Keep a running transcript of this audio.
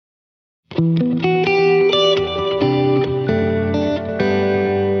Good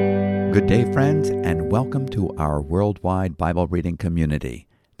day, friends, and welcome to our worldwide Bible reading community.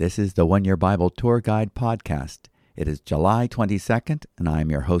 This is the One Year Bible Tour Guide podcast. It is July 22nd, and I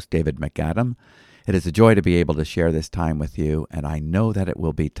am your host, David MacAdam. It is a joy to be able to share this time with you, and I know that it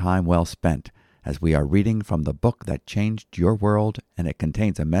will be time well spent as we are reading from the book that changed your world, and it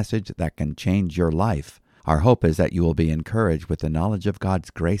contains a message that can change your life. Our hope is that you will be encouraged with the knowledge of God's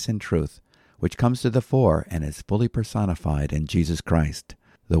grace and truth, which comes to the fore and is fully personified in Jesus Christ,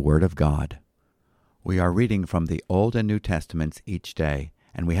 the Word of God. We are reading from the Old and New Testaments each day,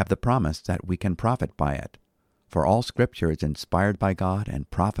 and we have the promise that we can profit by it. For all Scripture is inspired by God and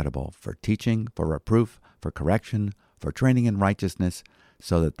profitable for teaching, for reproof, for correction, for training in righteousness,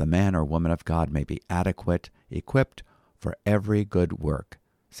 so that the man or woman of God may be adequate, equipped for every good work.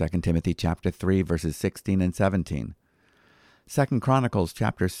 2 Timothy chapter 3, verses 16 and 17. 2 Chronicles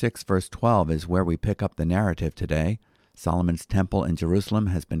chapter 6, verse 12 is where we pick up the narrative today. Solomon's temple in Jerusalem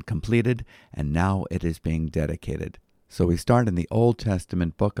has been completed, and now it is being dedicated. So we start in the Old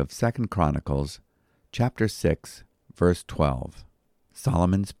Testament book of 2 Chronicles, chapter 6, verse 12.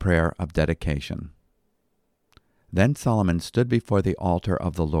 Solomon's prayer of dedication. Then Solomon stood before the altar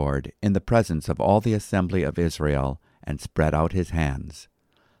of the Lord in the presence of all the assembly of Israel and spread out his hands.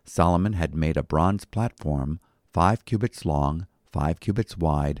 Solomon had made a bronze platform, 5 cubits long, 5 cubits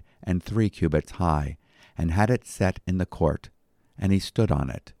wide, and 3 cubits high, and had it set in the court, and he stood on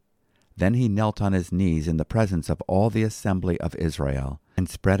it. Then he knelt on his knees in the presence of all the assembly of Israel, and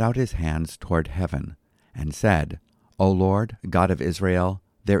spread out his hands toward heaven, and said, O Lord, God of Israel,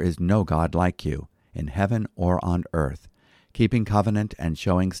 there is no God like you, in heaven or on earth, keeping covenant and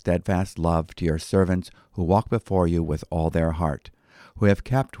showing steadfast love to your servants who walk before you with all their heart, who have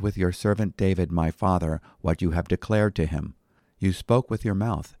kept with your servant David my father what you have declared to him. You spoke with your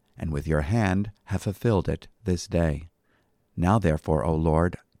mouth, and with your hand have fulfilled it this day. Now therefore, O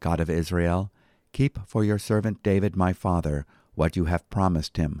Lord, God of Israel, keep for your servant David my father what you have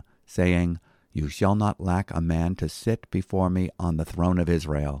promised him, saying, You shall not lack a man to sit before me on the throne of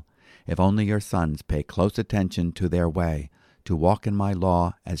Israel, if only your sons pay close attention to their way, to walk in my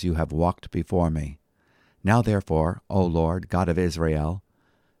law as you have walked before me. Now therefore, O Lord, God of Israel,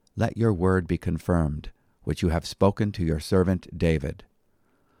 let your word be confirmed, which you have spoken to your servant David.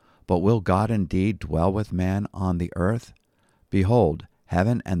 But will God indeed dwell with man on the earth? Behold,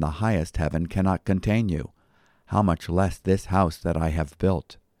 heaven and the highest heaven cannot contain you. How much less this house that I have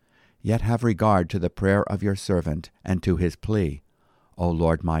built? Yet have regard to the prayer of your servant and to his plea, O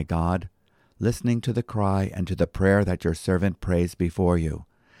Lord my God, listening to the cry and to the prayer that your servant prays before you,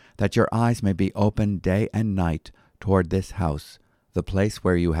 that your eyes may be open day and night toward this house, the place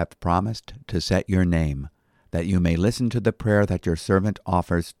where you have promised to set your name, that you may listen to the prayer that your servant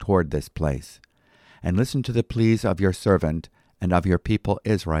offers toward this place, and listen to the pleas of your servant and of your people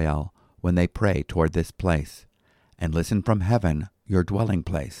Israel when they pray toward this place, and listen from heaven, your dwelling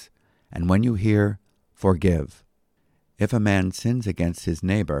place, and when you hear, forgive. If a man sins against his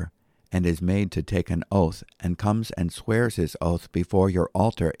neighbor, and is made to take an oath, and comes and swears his oath before your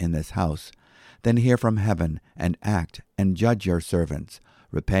altar in this house, then hear from heaven, and act, and judge your servants,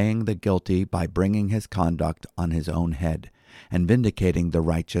 repaying the guilty by bringing his conduct on his own head, and vindicating the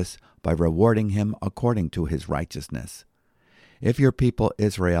righteous by rewarding him according to his righteousness. If your people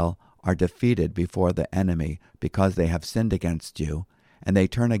Israel are defeated before the enemy because they have sinned against you, and they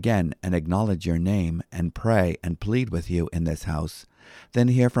turn again and acknowledge your name, and pray and plead with you in this house, then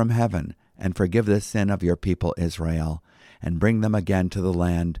hear from heaven, and forgive the sin of your people Israel, and bring them again to the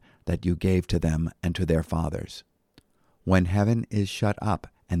land that you gave to them and to their fathers. When heaven is shut up,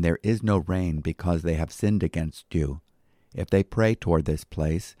 and there is no rain because they have sinned against you, if they pray toward this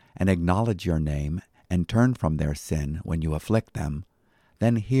place, and acknowledge your name, and turn from their sin when you afflict them,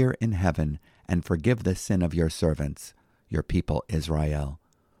 then hear in heaven, and forgive the sin of your servants, your people Israel,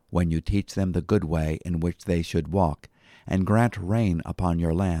 when you teach them the good way in which they should walk, and grant rain upon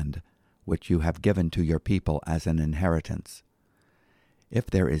your land, which you have given to your people as an inheritance. If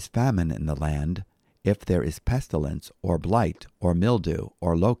there is famine in the land, if there is pestilence, or blight, or mildew,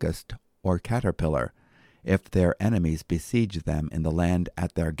 or locust, or caterpillar, if their enemies besiege them in the land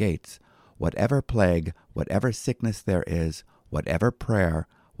at their gates, whatever plague, whatever sickness there is, whatever prayer,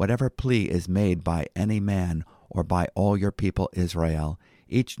 whatever plea is made by any man or by all your people Israel,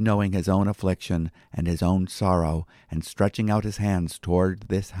 each knowing his own affliction and his own sorrow, and stretching out his hands toward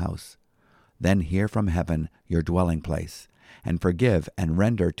this house, then hear from heaven, your dwelling place, and forgive and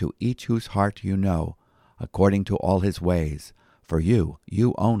render to each whose heart you know, according to all his ways. For you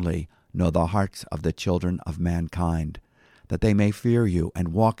only, know the hearts of the children of mankind, that they may fear you and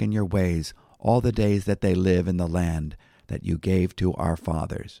walk in your ways all the days that they live in the land that you gave to our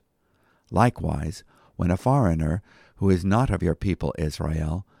fathers. Likewise, when a foreigner, who is not of your people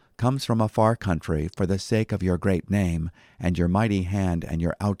Israel, comes from a far country for the sake of your great name and your mighty hand and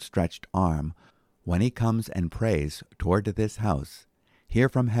your outstretched arm, when he comes and prays toward this house, hear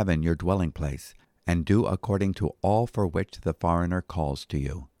from heaven your dwelling place, and do according to all for which the foreigner calls to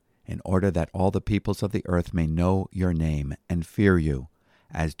you, in order that all the peoples of the earth may know your name and fear you,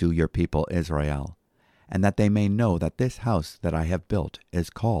 as do your people Israel, and that they may know that this house that I have built is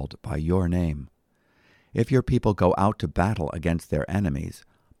called by your name. If your people go out to battle against their enemies,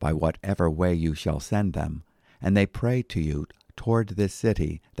 by whatever way you shall send them, and they pray to you toward this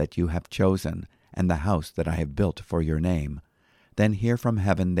city that you have chosen, and the house that I have built for your name, then hear from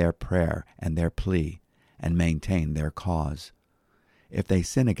heaven their prayer and their plea, and maintain their cause. If they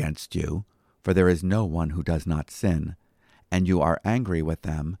sin against you, for there is no one who does not sin, and you are angry with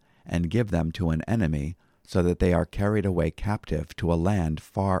them, and give them to an enemy, so that they are carried away captive to a land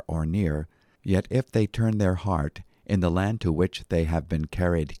far or near, yet if they turn their heart in the land to which they have been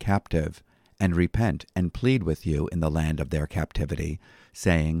carried captive, and repent and plead with you in the land of their captivity,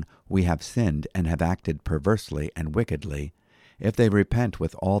 saying, We have sinned and have acted perversely and wickedly, if they repent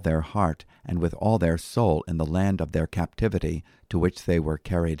with all their heart and with all their soul in the land of their captivity to which they were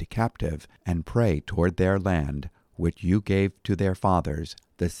carried captive, and pray toward their land, which you gave to their fathers,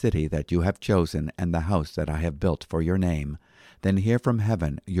 the city that you have chosen and the house that I have built for your name, then hear from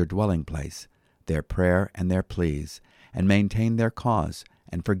heaven your dwelling place, their prayer and their pleas, and maintain their cause,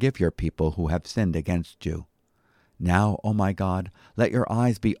 and forgive your people who have sinned against you. Now, O my God, let your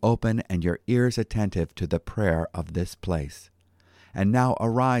eyes be open and your ears attentive to the prayer of this place. And now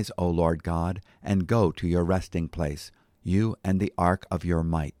arise, O Lord God, and go to your resting place, you and the ark of your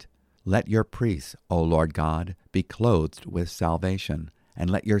might. Let your priests, O Lord God, be clothed with salvation, and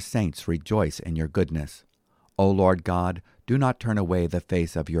let your saints rejoice in your goodness. O Lord God, do not turn away the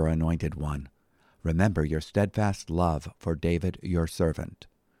face of your anointed one. Remember your steadfast love for David your servant.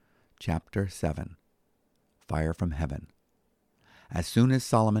 Chapter 7. Fire from Heaven. As soon as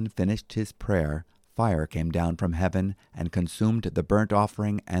Solomon finished his prayer, fire came down from heaven and consumed the burnt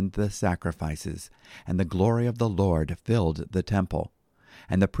offering and the sacrifices, and the glory of the Lord filled the temple.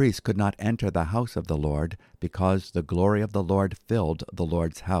 And the priests could not enter the house of the Lord, because the glory of the Lord filled the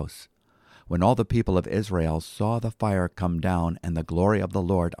Lord's house. When all the people of Israel saw the fire come down and the glory of the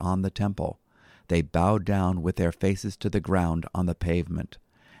Lord on the temple, they bowed down with their faces to the ground on the pavement,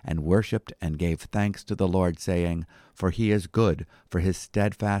 and worshipped and gave thanks to the Lord, saying, For he is good, for his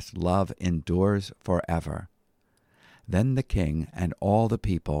steadfast love endures forever. Then the king and all the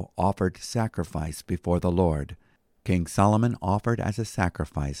people offered sacrifice before the Lord. King Solomon offered as a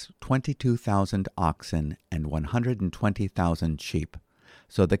sacrifice 22,000 oxen and 120,000 sheep.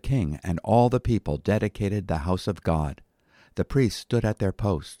 So the king and all the people dedicated the house of God. The priests stood at their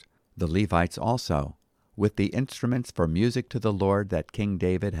posts, the Levites also, with the instruments for music to the Lord that King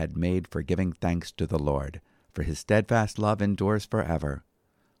David had made for giving thanks to the Lord, for his steadfast love endures forever.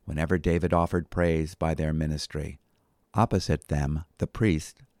 Whenever David offered praise by their ministry, opposite them the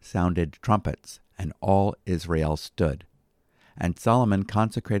priests sounded trumpets, and all Israel stood. And Solomon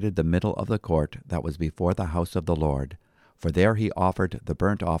consecrated the middle of the court that was before the house of the Lord, for there he offered the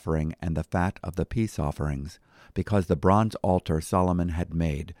burnt offering and the fat of the peace offerings, because the bronze altar Solomon had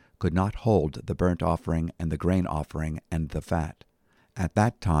made could not hold the burnt offering and the grain offering and the fat. At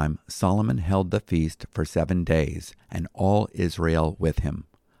that time Solomon held the feast for 7 days, and all Israel with him,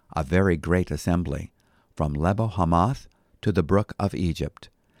 a very great assembly, from Lebo Hamath to the brook of Egypt.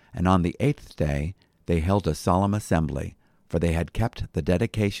 And on the 8th day they held a solemn assembly, for they had kept the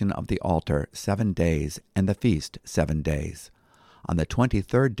dedication of the altar 7 days, and the feast 7 days. On the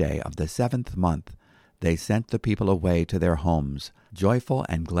 23rd day of the 7th month they sent the people away to their homes, joyful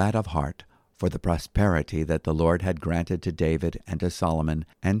and glad of heart, for the prosperity that the Lord had granted to David and to Solomon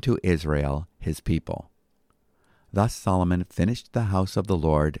and to Israel his people. Thus Solomon finished the house of the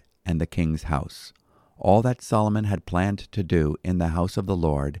Lord and the king's house. All that Solomon had planned to do in the house of the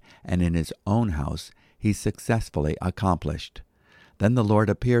Lord and in his own house he successfully accomplished. Then the Lord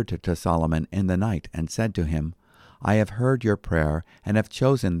appeared to Solomon in the night and said to him, I have heard your prayer and have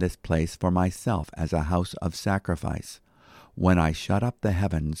chosen this place for myself as a house of sacrifice. When I shut up the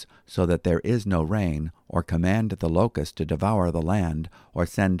heavens so that there is no rain, or command the locust to devour the land, or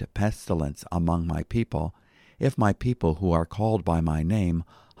send pestilence among my people, if my people who are called by my name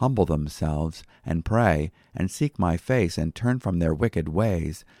humble themselves, and pray, and seek my face, and turn from their wicked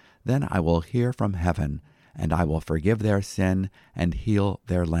ways, then I will hear from heaven, and I will forgive their sin, and heal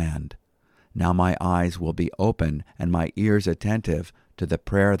their land. Now my eyes will be open and my ears attentive to the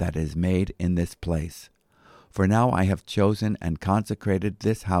prayer that is made in this place. For now I have chosen and consecrated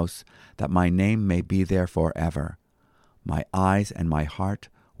this house, that my name may be there forever. My eyes and my heart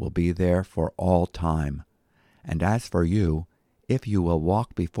will be there for all time. And as for you, if you will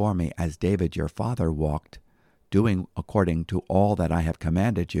walk before me as David your father walked, doing according to all that I have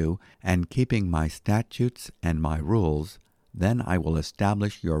commanded you, and keeping my statutes and my rules, then I will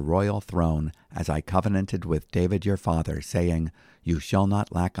establish your royal throne, as I covenanted with David your father, saying, You shall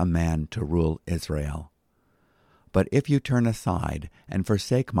not lack a man to rule Israel. But if you turn aside and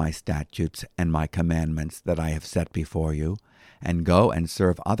forsake my statutes and my commandments that I have set before you, and go and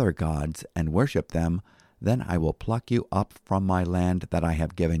serve other gods and worship them, then I will pluck you up from my land that I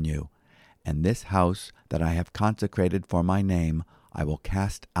have given you, and this house that I have consecrated for my name I will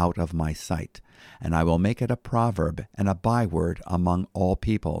cast out of my sight, and I will make it a proverb and a byword among all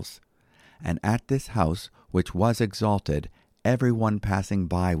peoples. And at this house which was exalted, every one passing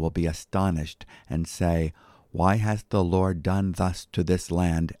by will be astonished, and say, Why has the Lord done thus to this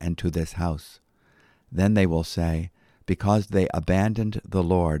land and to this house? Then they will say, Because they abandoned the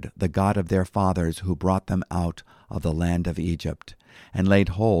Lord, the God of their fathers, who brought them out of the land of Egypt, and laid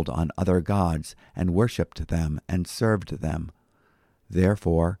hold on other gods, and worshipped them, and served them.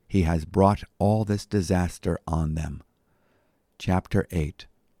 Therefore he has brought all this disaster on them. Chapter 8.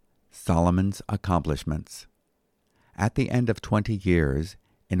 Solomon's Accomplishments. At the end of 20 years,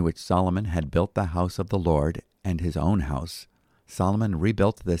 in which Solomon had built the house of the Lord and his own house, Solomon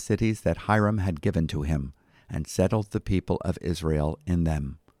rebuilt the cities that Hiram had given to him, and settled the people of Israel in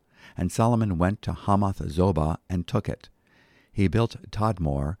them. And Solomon went to Hamath-zobah and took it. He built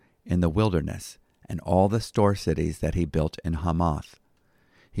Tadmor in the wilderness, and all the store cities that he built in Hamath.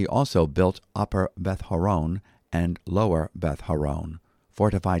 He also built Upper Beth-horon and Lower Beth-horon,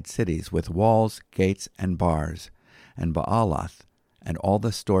 fortified cities with walls, gates, and bars, and Baalath, and all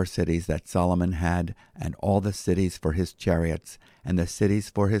the store cities that Solomon had, and all the cities for his chariots, and the cities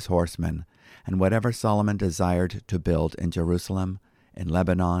for his horsemen, and whatever Solomon desired to build in Jerusalem, in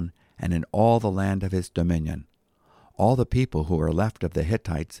Lebanon, and in all the land of his dominion. All the people who were left of the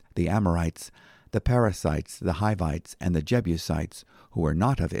Hittites, the Amorites, the Perizzites, the Hivites, and the Jebusites, who were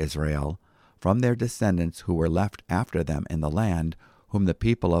not of Israel, from their descendants who were left after them in the land, whom the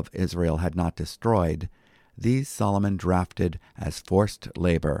people of Israel had not destroyed, these Solomon drafted as forced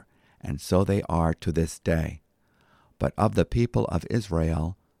labor, and so they are to this day. But of the people of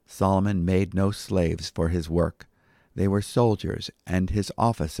Israel, Solomon made no slaves for his work. They were soldiers and his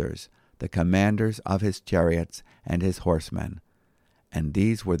officers, the commanders of his chariots and his horsemen. And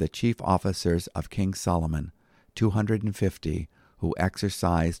these were the chief officers of King Solomon, 250, who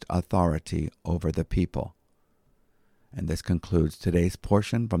exercised authority over the people. And this concludes today's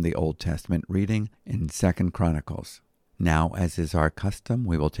portion from the Old Testament reading in 2 Chronicles. Now, as is our custom,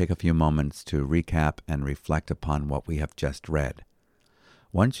 we will take a few moments to recap and reflect upon what we have just read.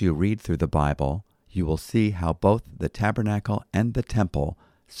 Once you read through the Bible, you will see how both the tabernacle and the temple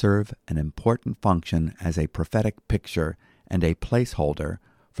serve an important function as a prophetic picture and a placeholder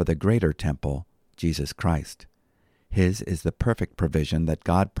for the greater temple, Jesus Christ. His is the perfect provision that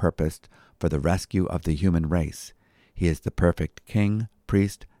God purposed for the rescue of the human race. He is the perfect king,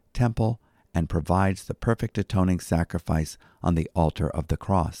 priest, temple, and provides the perfect atoning sacrifice on the altar of the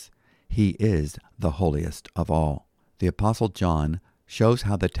cross. He is the holiest of all. The Apostle John shows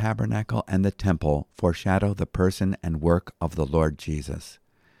how the tabernacle and the temple foreshadow the person and work of the Lord Jesus.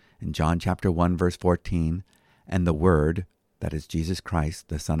 In John chapter 1, verse 14, And the Word, that is Jesus Christ,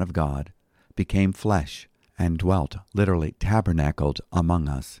 the Son of God, became flesh and dwelt, literally tabernacled, among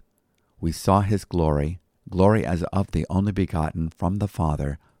us. We saw his glory, glory as of the only begotten from the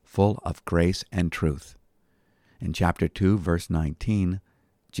Father, full of grace and truth. In chapter 2, verse 19,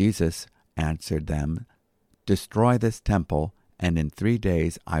 Jesus answered them, Destroy this temple, and in 3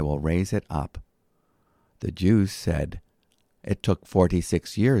 days I will raise it up. The Jews said, It took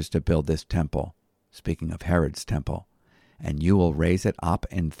 46 years to build this temple, speaking of Herod's temple, and you will raise it up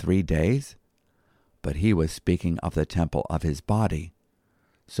in 3 days? But he was speaking of the temple of his body.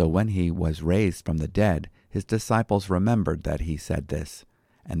 So when he was raised from the dead, his disciples remembered that he said this,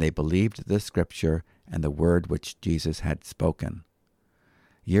 and they believed the scripture and the word which Jesus had spoken.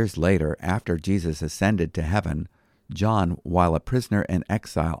 Years later, after Jesus ascended to heaven, John, while a prisoner in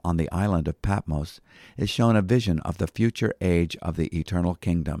exile on the island of Patmos, is shown a vision of the future age of the eternal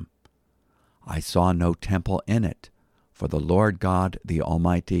kingdom. I saw no temple in it, for the Lord God, the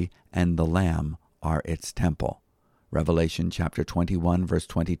Almighty, and the Lamb are its temple. Revelation chapter 21, verse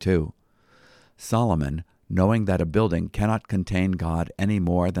 22. Solomon, knowing that a building cannot contain God any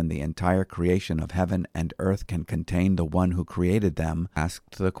more than the entire creation of heaven and earth can contain the one who created them,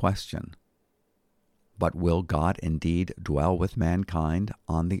 asked the question, "But will God indeed dwell with mankind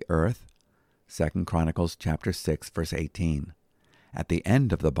on the earth?" 2 Chronicles chapter 6, verse 18. At the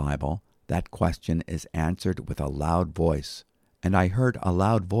end of the Bible, that question is answered with a loud voice. "And I heard a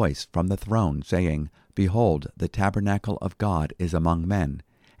loud voice from the throne saying, Behold, the tabernacle of God is among men,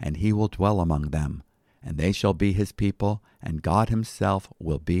 and he will dwell among them. And they shall be his people, and God himself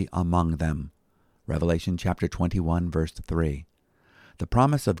will be among them." Revelation chapter 21, verse 3. The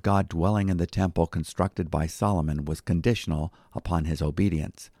promise of God dwelling in the temple constructed by Solomon was conditional upon his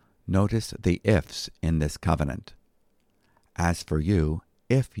obedience. Notice the ifs in this covenant. "As for you,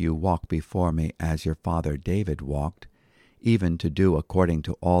 if you walk before me as your father David walked, even to do according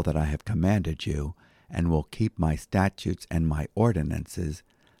to all that I have commanded you, and will keep my statutes and my ordinances,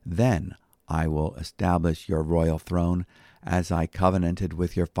 then I will establish your royal throne, as I covenanted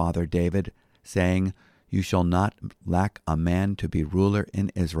with your father David, saying, You shall not lack a man to be ruler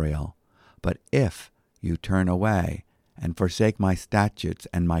in Israel. But if you turn away, and forsake my statutes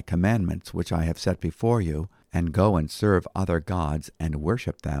and my commandments which I have set before you, and go and serve other gods and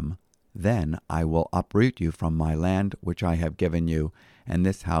worship them, then I will uproot you from my land which I have given you, and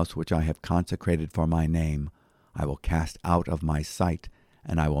this house which I have consecrated for my name. I will cast out of my sight,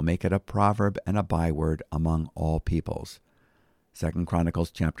 and I will make it a proverb and a byword among all peoples." 2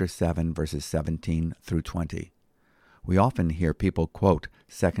 Chronicles chapter 7, verses 17 through 20. We often hear people quote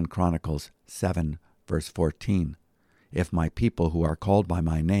 2 Chronicles 7, verse 14. "If my people who are called by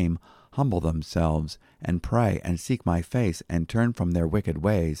my name humble themselves, and pray, and seek my face, and turn from their wicked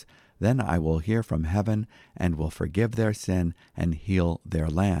ways, then I will hear from heaven, and will forgive their sin, and heal their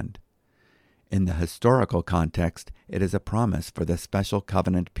land." In the historical context, it is a promise for the special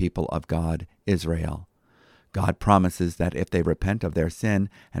covenant people of God, Israel. God promises that if they repent of their sin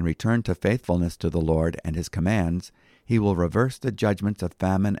and return to faithfulness to the Lord and his commands, he will reverse the judgments of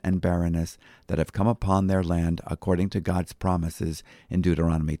famine and barrenness that have come upon their land according to God's promises in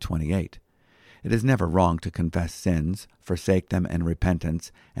Deuteronomy 28. It is never wrong to confess sins, forsake them in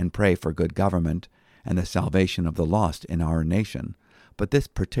repentance, and pray for good government and the salvation of the lost in our nation. But this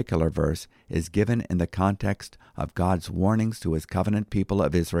particular verse is given in the context of God's warnings to his covenant people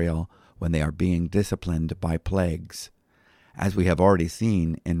of Israel when they are being disciplined by plagues. As we have already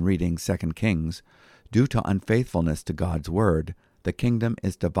seen in reading 2 Kings, due to unfaithfulness to God's word, the kingdom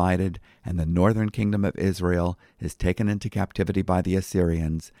is divided, and the northern kingdom of Israel is taken into captivity by the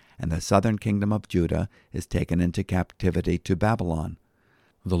Assyrians, and the southern kingdom of Judah is taken into captivity to Babylon.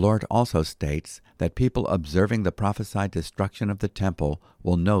 The Lord also states that people observing the prophesied destruction of the temple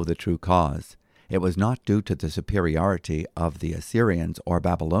will know the true cause. It was not due to the superiority of the Assyrians or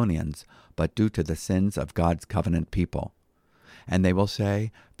Babylonians, but due to the sins of God's covenant people. And they will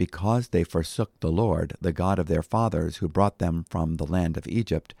say, "Because they forsook the Lord, the God of their fathers, who brought them from the land of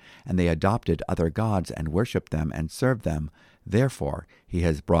Egypt, and they adopted other gods and worshipped them and served them, therefore he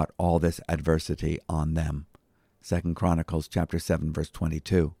has brought all this adversity on them." 2 Chronicles chapter 7, verse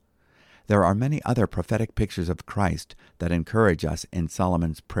 22. There are many other prophetic pictures of Christ that encourage us in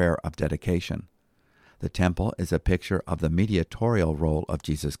Solomon's prayer of dedication. The temple is a picture of the mediatorial role of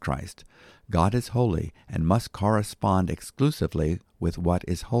Jesus Christ. God is holy and must correspond exclusively with what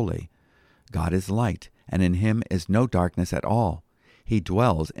is holy. God is light, and in him is no darkness at all. He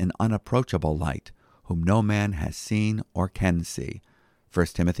dwells in unapproachable light, whom no man has seen or can see. 1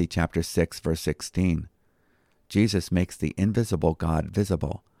 Timothy chapter 6, verse 16. Jesus makes the invisible God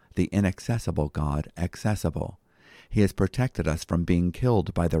visible, the inaccessible God accessible. He has protected us from being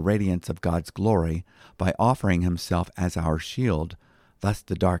killed by the radiance of God's glory by offering himself as our shield, thus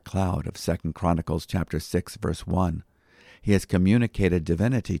the dark cloud of 2 Chronicles chapter 6, verse 1. He has communicated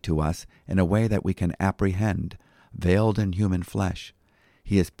divinity to us in a way that we can apprehend, veiled in human flesh.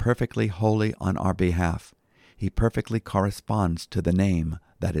 He is perfectly holy on our behalf. He perfectly corresponds to the name,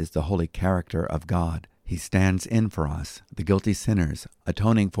 that is the holy character of God. He stands in for us, the guilty sinners,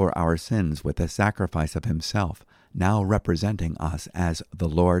 atoning for our sins with the sacrifice of himself, now representing us as the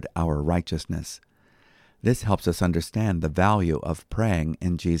Lord our righteousness. This helps us understand the value of praying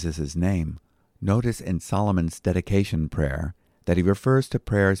in Jesus' name. Notice in Solomon's dedication prayer that he refers to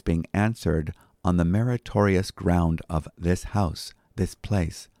prayers being answered on the meritorious ground of this house, this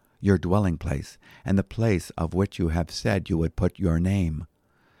place, your dwelling place, and the place of which you have said you would put your name.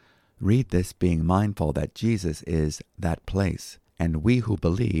 Read this being mindful that Jesus is that place, and we who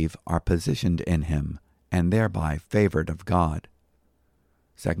believe are positioned in him, and thereby favored of God.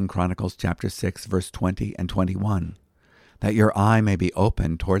 2 Chronicles chapter 6, verse 20 and 21. That your eye may be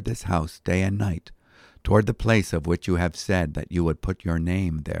open toward this house day and night, toward the place of which you have said that you would put your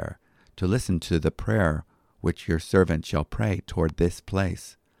name there, to listen to the prayer which your servant shall pray toward this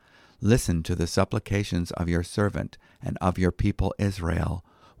place. Listen to the supplications of your servant and of your people Israel,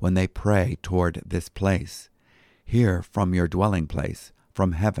 when they pray toward this place. Hear from your dwelling place,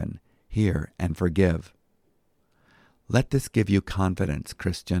 from heaven, hear and forgive. Let this give you confidence,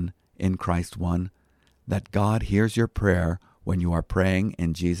 Christian, in Christ one, that God hears your prayer when you are praying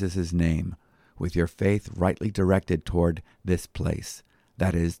in Jesus' name, with your faith rightly directed toward this place,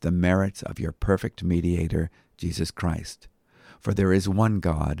 that is, the merits of your perfect mediator, Jesus Christ. For there is one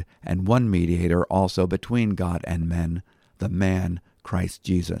God, and one mediator also between God and men, the man Christ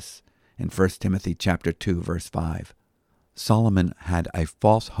Jesus. In 1 Timothy chapter 2, verse 5. Solomon had a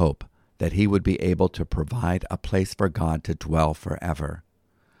false hope that he would be able to provide a place for God to dwell forever.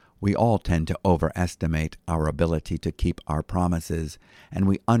 We all tend to overestimate our ability to keep our promises, and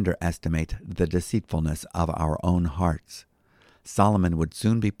we underestimate the deceitfulness of our own hearts. Solomon would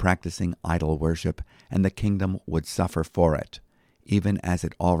soon be practicing idol worship, and the kingdom would suffer for it, even as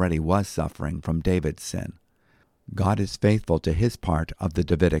it already was suffering from David's sin. God is faithful to his part of the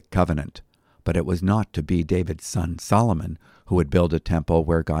Davidic covenant, but it was not to be David's son Solomon who would build a temple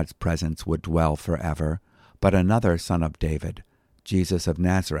where God's presence would dwell forever, but another son of David, Jesus of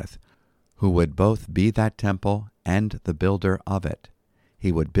Nazareth, who would both be that temple and the builder of it.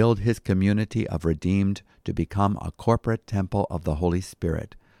 He would build his community of redeemed to become a corporate temple of the Holy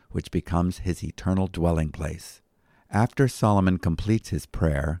Spirit, which becomes his eternal dwelling place. After Solomon completes his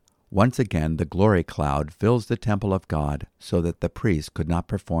prayer, once again the glory cloud fills the temple of God so that the priests could not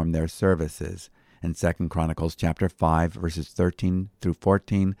perform their services, in 2 Chronicles chapter 5, verses 13 through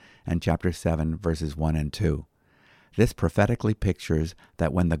 14, and chapter 7, verses 1 and 2. This prophetically pictures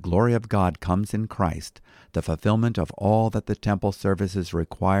that when the glory of God comes in Christ, the fulfillment of all that the temple services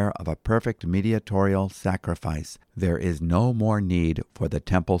require of a perfect mediatorial sacrifice, there is no more need for the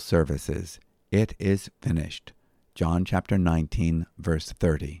temple services. It is finished. John chapter 19, verse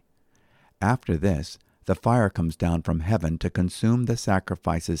 30. After this, the fire comes down from heaven to consume the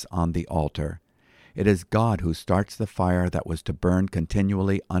sacrifices on the altar. It is God who starts the fire that was to burn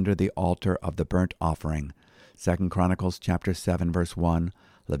continually under the altar of the burnt offering. 2 Chronicles chapter 7, verse 1,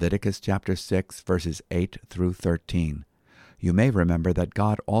 Leviticus chapter 6, verses 8 through 13. You may remember that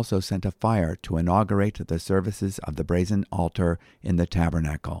God also sent a fire to inaugurate the services of the brazen altar in the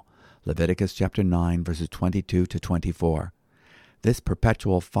tabernacle. Leviticus chapter 9, verses 22 to 24. This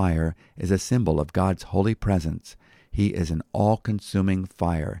perpetual fire is a symbol of God's holy presence. He is an all-consuming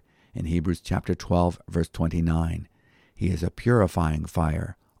fire. In Hebrews chapter 12, verse 29. He is a purifying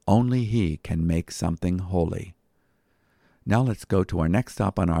fire. Only He can make something holy. Now let's go to our next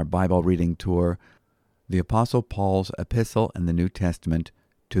stop on our Bible reading tour, the Apostle Paul's epistle in the New Testament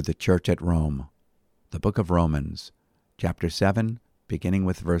to the church at Rome, the book of Romans, chapter 7, beginning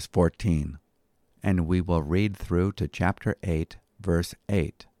with verse 14. And we will read through to chapter 8, verse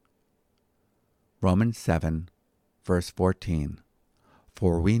 8. Romans 7, verse 14.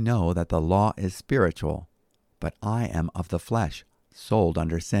 For we know that the law is spiritual, but I am of the flesh, sold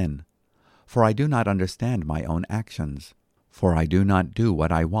under sin. For I do not understand my own actions. For I do not do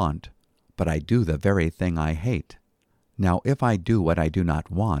what I want, but I do the very thing I hate. Now if I do what I do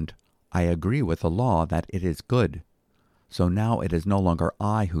not want, I agree with the law that it is good. So now it is no longer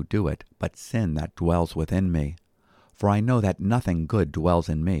I who do it, but sin that dwells within me. For I know that nothing good dwells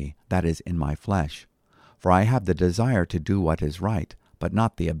in me, that is, in my flesh. For I have the desire to do what is right, but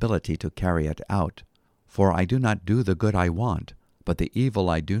not the ability to carry it out. For I do not do the good I want, but the evil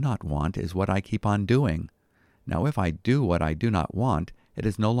I do not want is what I keep on doing. Now if I do what I do not want, it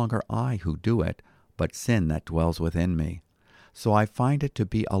is no longer I who do it, but sin that dwells within me. So I find it to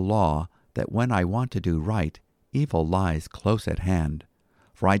be a law that when I want to do right, evil lies close at hand.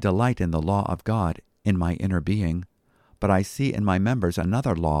 For I delight in the law of God in my inner being. But I see in my members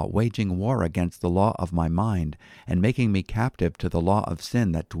another law waging war against the law of my mind, and making me captive to the law of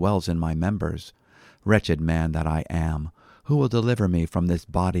sin that dwells in my members. Wretched man that I am, who will deliver me from this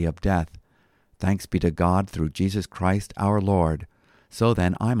body of death? Thanks be to God through Jesus Christ our Lord. So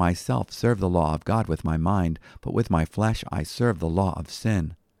then I myself serve the law of God with my mind, but with my flesh I serve the law of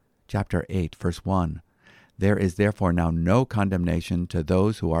sin. Chapter 8, verse 1. There is therefore now no condemnation to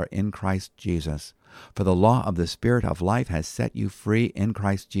those who are in Christ Jesus. For the law of the Spirit of life has set you free in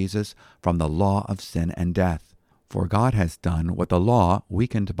Christ Jesus from the law of sin and death. For God has done what the law,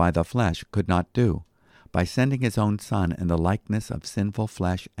 weakened by the flesh, could not do. By sending his own Son in the likeness of sinful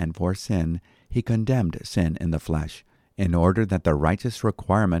flesh, and for sin, he condemned sin in the flesh, in order that the righteous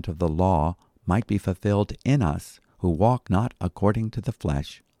requirement of the law might be fulfilled in us, who walk not according to the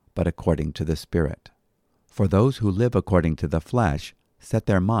flesh, but according to the Spirit. For those who live according to the flesh set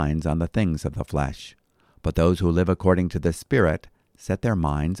their minds on the things of the flesh, but those who live according to the Spirit set their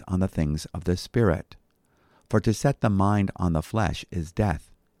minds on the things of the Spirit. For to set the mind on the flesh is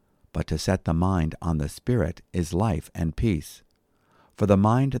death, but to set the mind on the Spirit is life and peace. For the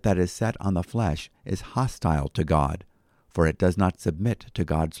mind that is set on the flesh is hostile to God, for it does not submit to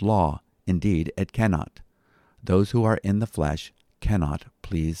God's law. Indeed, it cannot. Those who are in the flesh cannot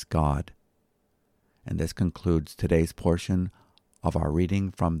please God. And this concludes today's portion of our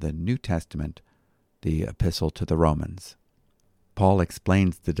reading from the New Testament, the Epistle to the Romans. Paul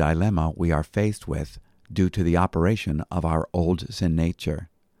explains the dilemma we are faced with due to the operation of our old sin nature.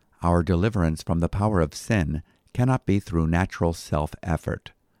 Our deliverance from the power of sin cannot be through natural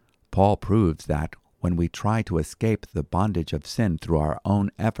self-effort. Paul proves that when we try to escape the bondage of sin through our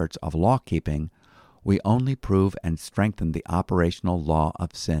own efforts of law-keeping, we only prove and strengthen the operational law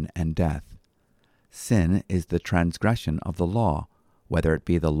of sin and death. Sin is the transgression of the law, whether it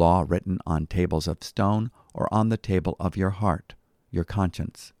be the law written on tables of stone or on the table of your heart, your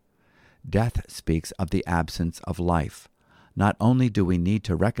conscience. Death speaks of the absence of life. Not only do we need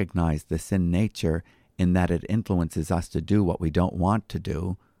to recognize the sin nature in that it influences us to do what we don't want to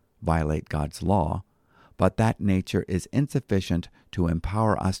do, violate God's law, but that nature is insufficient to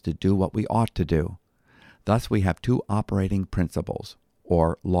empower us to do what we ought to do. Thus we have two operating principles,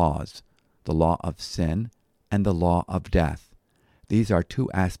 or laws, the law of sin and the law of death. These are two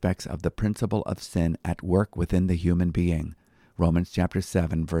aspects of the principle of sin at work within the human being. Romans chapter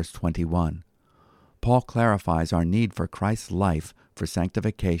 7, verse 21. Paul clarifies our need for Christ's life for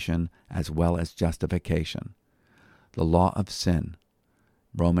sanctification as well as justification. The law of sin.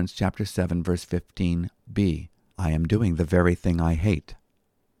 Romans chapter 7, verse 15b. I am doing the very thing I hate.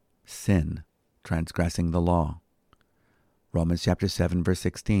 Sin, transgressing the law. Romans chapter 7, verse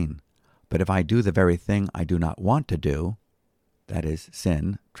 16. But if I do the very thing I do not want to do, that is,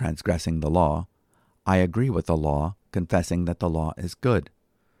 sin, transgressing the law, I agree with the law, confessing that the law is good.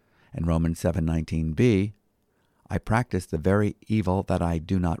 And Romans 7:19b, I practice the very evil that I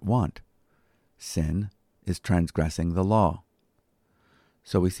do not want. Sin is transgressing the law.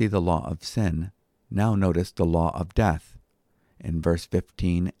 So we see the law of sin. Now notice the law of death. In verse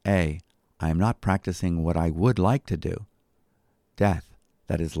 15a, I am not practicing what I would like to do. Death,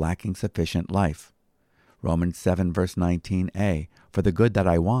 that is lacking sufficient life. Romans 7, verse 19a, for the good that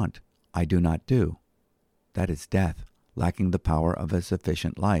I want, I do not do. That is death, lacking the power of a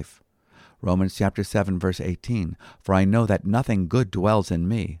sufficient life. Romans chapter 7, verse 18, for I know that nothing good dwells in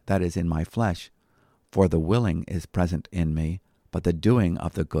me, that is in my flesh. For the willing is present in me, but the doing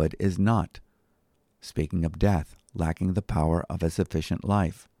of the good is not. Speaking of death, lacking the power of a sufficient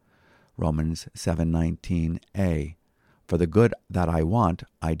life. Romans 7:19a, for the good that I want,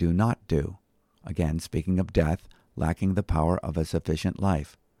 I do not do. Again, speaking of death, lacking the power of a sufficient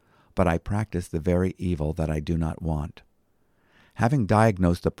life. But I practice the very evil that I do not want. Having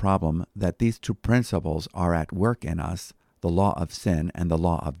diagnosed the problem that these two principles are at work in us, the law of sin and the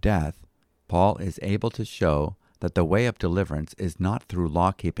law of death, Paul is able to show that the way of deliverance is not through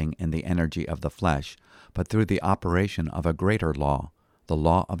law-keeping in the energy of the flesh, but through the operation of a greater law, the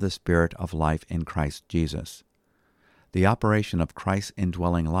law of the Spirit of life in Christ Jesus. The operation of Christ's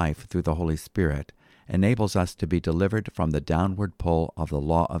indwelling life through the Holy Spirit enables us to be delivered from the downward pull of the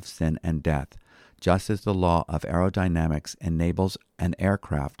law of sin and death, just as the law of aerodynamics enables an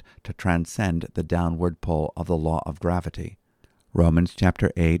aircraft to transcend the downward pull of the law of gravity. Romans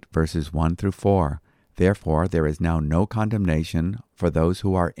chapter 8, verses 1 through 4. Therefore there is now no condemnation for those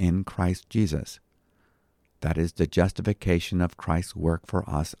who are in Christ Jesus. That is the justification of Christ's work for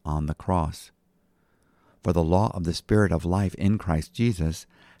us on the cross. For the law of the Spirit of life in Christ Jesus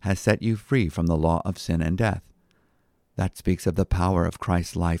has set you free from the law of sin and death. That speaks of the power of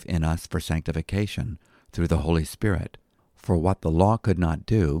Christ's life in us for sanctification through the Holy Spirit. For what the law could not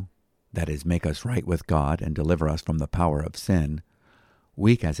do, that is, make us right with God and deliver us from the power of sin,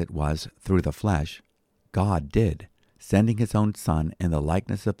 weak as it was through the flesh, God did, sending his own Son in the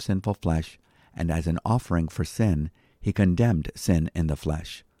likeness of sinful flesh, and as an offering for sin, he condemned sin in the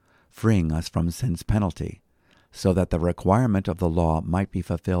flesh, freeing us from sin's penalty, so that the requirement of the law might be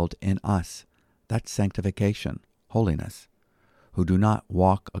fulfilled in us. That's sanctification, holiness, who do not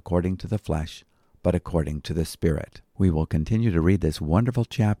walk according to the flesh, but according to the Spirit. We will continue to read this wonderful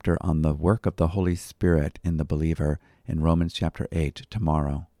chapter on the work of the Holy Spirit in the believer in Romans chapter 8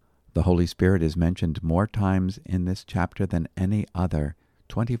 tomorrow. The Holy Spirit is mentioned more times in this chapter than any other,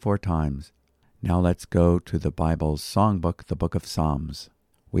 24 times. Now let's go to the Bible's songbook, the book of Psalms.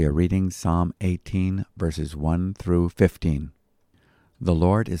 We are reading Psalm 18, verses 1 through 15. The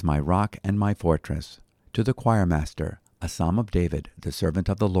Lord is my rock and my fortress. To the choirmaster, a psalm of David, the servant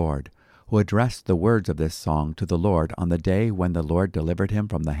of the Lord, who addressed the words of this song to the Lord on the day when the Lord delivered him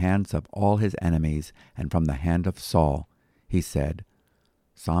from the hands of all his enemies and from the hand of Saul, he said,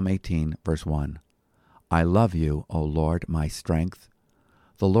 Psalm 18, verse 1, I love you, O Lord, my strength.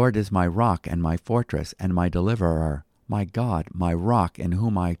 The Lord is my rock and my fortress and my deliverer, my God, my rock in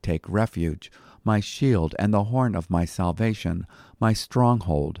whom I take refuge, my shield and the horn of my salvation, my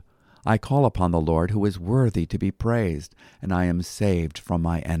stronghold. I call upon the Lord who is worthy to be praised, and I am saved from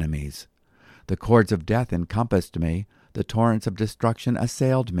my enemies. The cords of death encompassed me, the torrents of destruction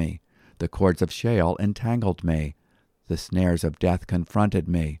assailed me, the cords of Sheol entangled me, the snares of death confronted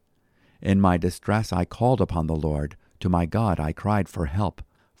me. In my distress I called upon the Lord, to my God I cried for help.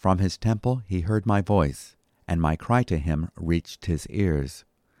 From his temple he heard my voice, and my cry to him reached his ears.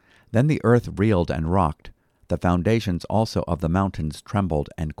 Then the earth reeled and rocked. The foundations also of the mountains trembled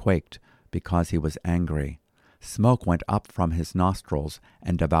and quaked, because he was angry. Smoke went up from his nostrils,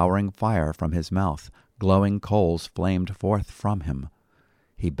 and devouring fire from his mouth. Glowing coals flamed forth from him.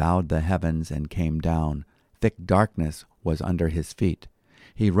 He bowed the heavens and came down. Thick darkness was under his feet.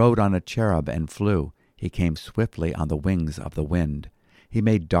 He rode on a cherub and flew. He came swiftly on the wings of the wind. He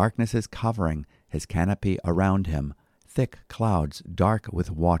made darkness his covering, his canopy around him, thick clouds dark with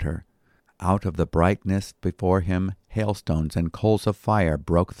water. Out of the brightness before him, hailstones and coals of fire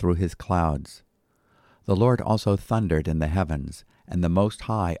broke through his clouds. The Lord also thundered in the heavens, and the Most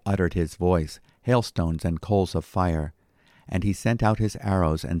High uttered his voice, hailstones and coals of fire. And he sent out his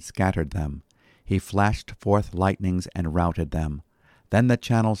arrows and scattered them. He flashed forth lightnings and routed them. Then the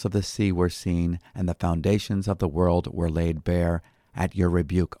channels of the sea were seen, and the foundations of the world were laid bare, at your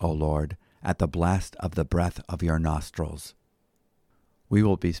rebuke, O Lord, at the blast of the breath of your nostrils. We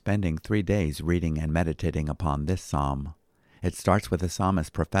will be spending 3 days reading and meditating upon this psalm. It starts with the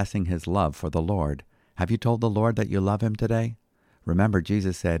psalmist professing his love for the Lord. Have you told the Lord that you love him today? Remember,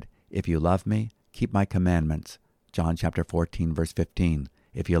 Jesus said, If you love me, keep my commandments. John chapter 14, verse 15.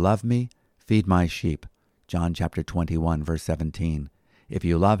 If you love me, feed my sheep. John chapter 21, verse 17. If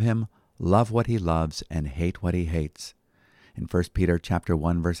you love him, love what he loves and hate what he hates. In 1 Peter chapter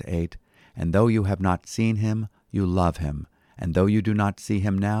 1, verse 8, And though you have not seen him, you love him. And though you do not see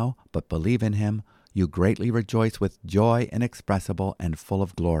him now, but believe in him, you greatly rejoice with joy inexpressible and full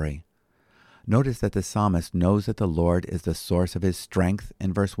of glory. Notice that the psalmist knows that the Lord is the source of his strength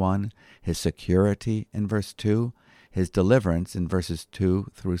in verse 1, his security in verse 2, his deliverance in verses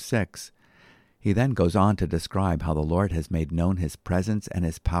 2 through 6. He then goes on to describe how the Lord has made known his presence and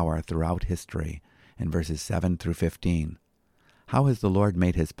his power throughout history in verses 7 through 15. How has the Lord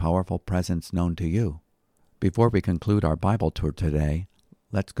made his powerful presence known to you? Before we conclude our Bible tour today,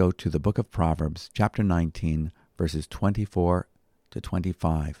 let's go to the book of Proverbs, chapter 19, verses 24 to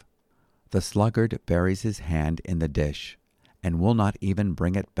 25. The sluggard buries his hand in the dish, and will not even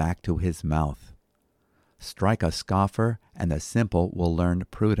bring it back to his mouth. Strike a scoffer, and the simple will learn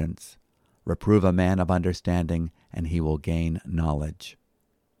prudence. Reprove a man of understanding, and he will gain knowledge.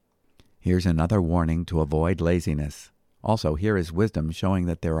 Here's another warning to avoid laziness. Also, here is wisdom showing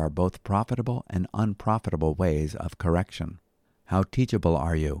that there are both profitable and unprofitable ways of correction. How teachable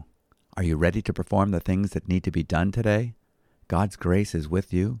are you? Are you ready to perform the things that need to be done today? God's grace is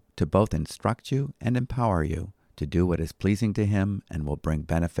with you to both instruct you and empower you to do what is pleasing to him and will bring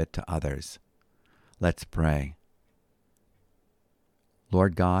benefit to others. Let's pray.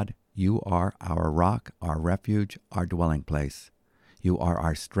 Lord God, you are our rock, our refuge, our dwelling place. You are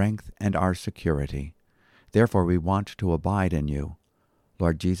our strength and our security. Therefore we want to abide in you.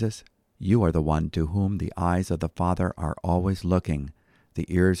 Lord Jesus, you are the one to whom the eyes of the Father are always looking, the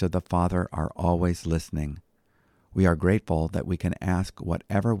ears of the Father are always listening. We are grateful that we can ask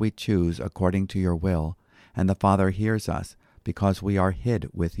whatever we choose according to your will, and the Father hears us because we are hid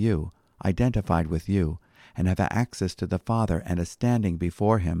with you, identified with you, and have access to the Father and a standing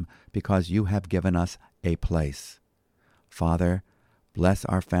before him because you have given us a place. Father, bless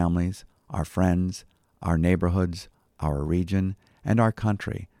our families, our friends, our neighborhoods, our region, and our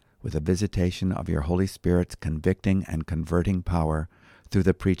country with a visitation of your Holy Spirit's convicting and converting power through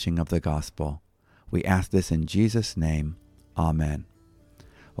the preaching of the gospel. We ask this in Jesus' name. Amen.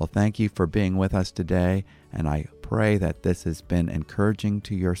 Well, thank you for being with us today, and I pray that this has been encouraging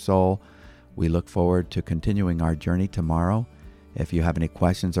to your soul. We look forward to continuing our journey tomorrow. If you have any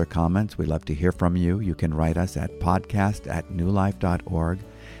questions or comments, we'd love to hear from you. You can write us at podcast@newlife.org.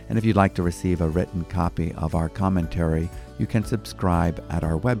 And if you'd like to receive a written copy of our commentary, you can subscribe at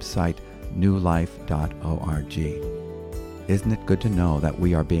our website, newlife.org. Isn't it good to know that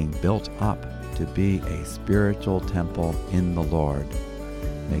we are being built up to be a spiritual temple in the Lord?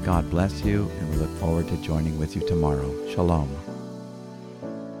 May God bless you, and we look forward to joining with you tomorrow. Shalom.